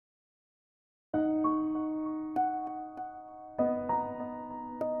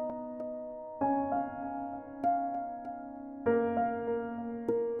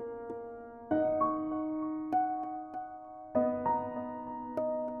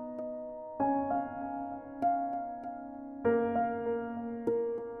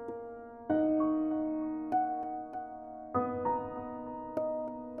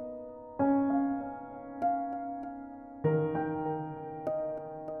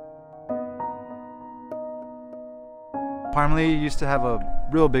Parmelee used to have a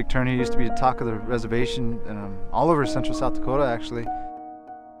real big tourney. It used to be the talk of the reservation and all over central South Dakota, actually.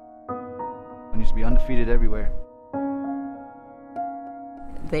 It used to be undefeated everywhere.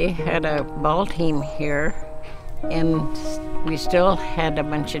 They had a ball team here, and we still had a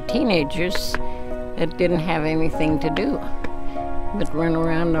bunch of teenagers that didn't have anything to do but run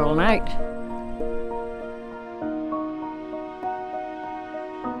around all night.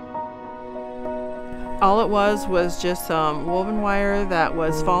 All it was just woven wire that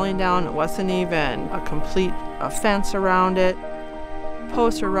was falling down. It wasn't even a complete fence around it.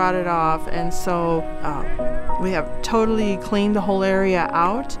 Posts were rotted off, and so we have totally cleaned the whole area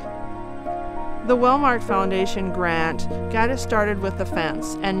out. The Wellmark Foundation grant got us started with the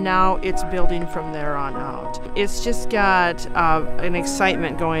fence, and now it's building from there on out. It's just got an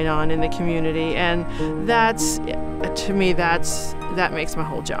excitement going on in the community, and that's, to me, that makes my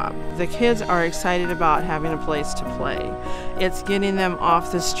whole job. The kids are excited about having a place to play. It's getting them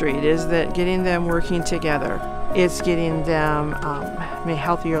off the street, is that getting them working together. It's getting them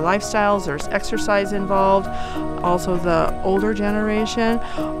healthier lifestyles. There's exercise involved. Also, the older generation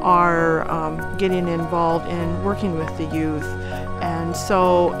are getting involved in working with the youth. And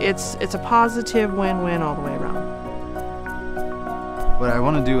so it's a positive win-win all the way around. What I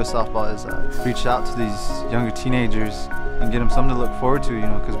want to do with softball is reach out to these younger teenagers and get them something to look forward to,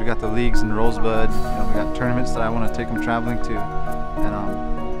 because we got the leagues in Rosebud, we got tournaments that I want to take them traveling to,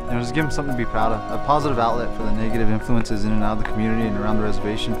 and just give them something to be proud of, a positive outlet for the negative influences in and out of the community and around the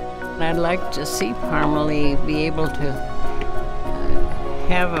reservation. I'd like to see Parmelee be able to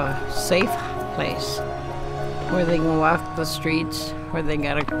have a safe place where they can walk the streets, where they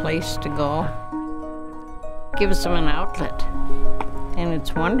got a place to go. Gives them an outlet, and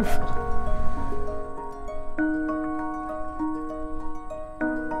it's wonderful.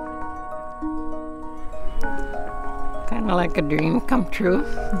 Kind of like a dream come true.